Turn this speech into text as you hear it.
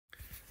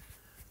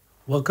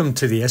Welcome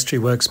to the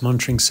Estuary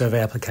Monitoring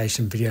Survey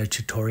Application video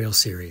tutorial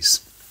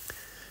series.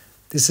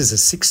 This is a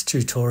 6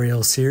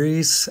 tutorial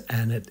series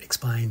and it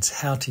explains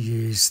how to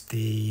use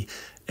the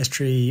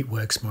Estuary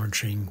Works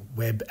Monitoring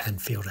web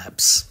and field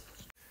apps.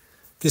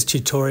 This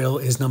tutorial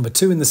is number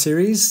 2 in the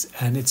series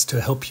and it's to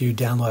help you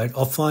download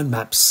offline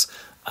maps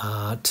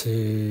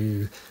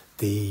to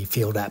the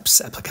field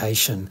apps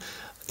application.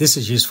 This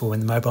is useful when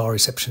the mobile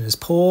reception is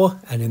poor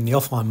and in the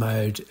offline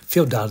mode,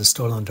 field data is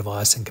stored on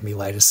device and can be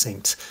later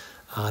synced.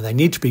 They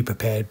need to be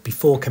prepared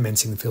before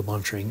commencing the field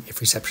monitoring if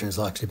reception is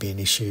likely to be an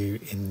issue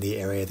in the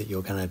area that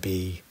you're going to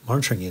be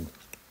monitoring in.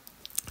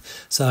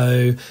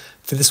 So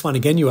for this one,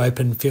 again, you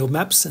open Field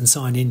Maps and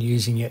sign in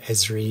using your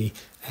Esri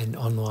and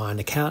online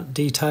account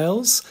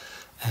details.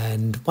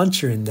 And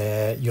once you're in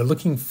there, you're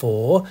looking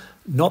for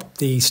not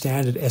the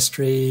standard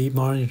Estuary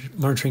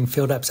monitoring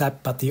field apps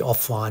app, but the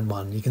offline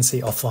one. You can see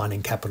offline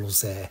in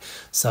capitals there.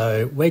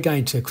 So we're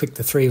going to click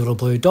the 3 little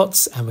blue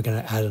dots and we're going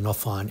to add an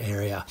offline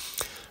area.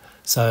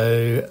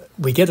 So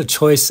we get a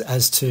choice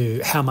as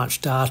to how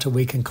much data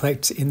we can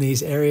collect in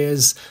these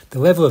areas. The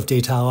level of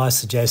detail I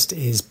suggest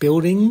is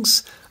building,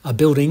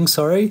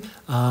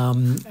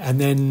 and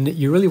then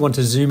you really want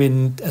to zoom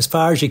in as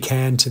far as you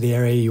can to the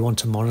area you want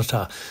to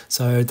monitor.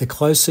 So the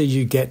closer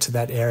you get to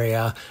that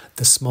area,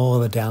 the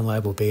smaller the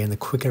download will be and the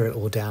quicker it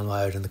will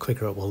download and the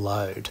quicker it will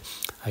load.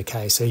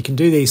 Okay, so you can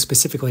do these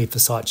specifically for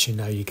sites you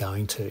know you're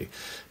going to.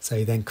 So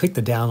you then click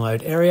the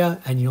download area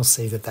and you'll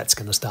see that that's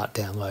going to start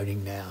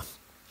downloading now.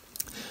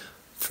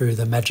 Through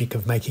the magic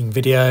of making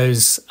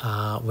videos,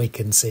 we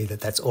can see that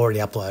that's already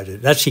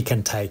uploaded. It actually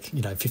can take,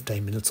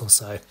 15 minutes or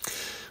so.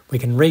 We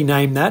can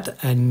rename that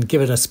and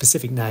give it a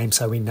specific name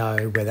so we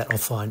know where that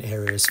offline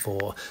area is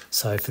for.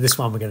 So for this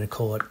one, we're going to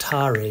call it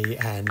Tari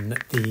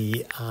and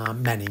the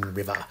Manning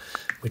River,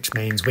 which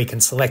means we can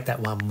select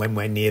that one when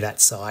we're near that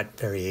site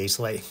very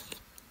easily.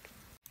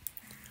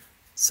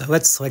 So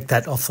let's select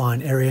that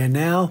offline area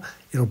now.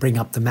 It'll bring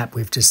up the map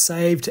we've just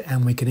saved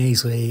and we can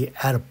easily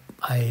add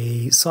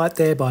a site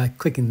there by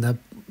clicking the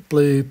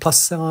blue plus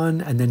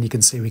sign, and then you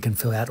can see we can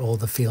fill out all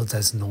the fields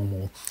as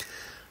normal.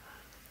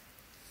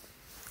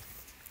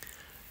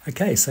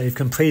 Okay, so you've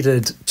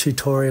completed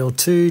tutorial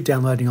 2,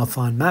 downloading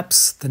offline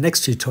maps. The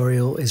next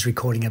tutorial is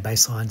recording a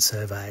baseline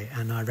survey,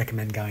 and I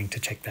recommend going to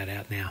check that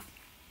out now.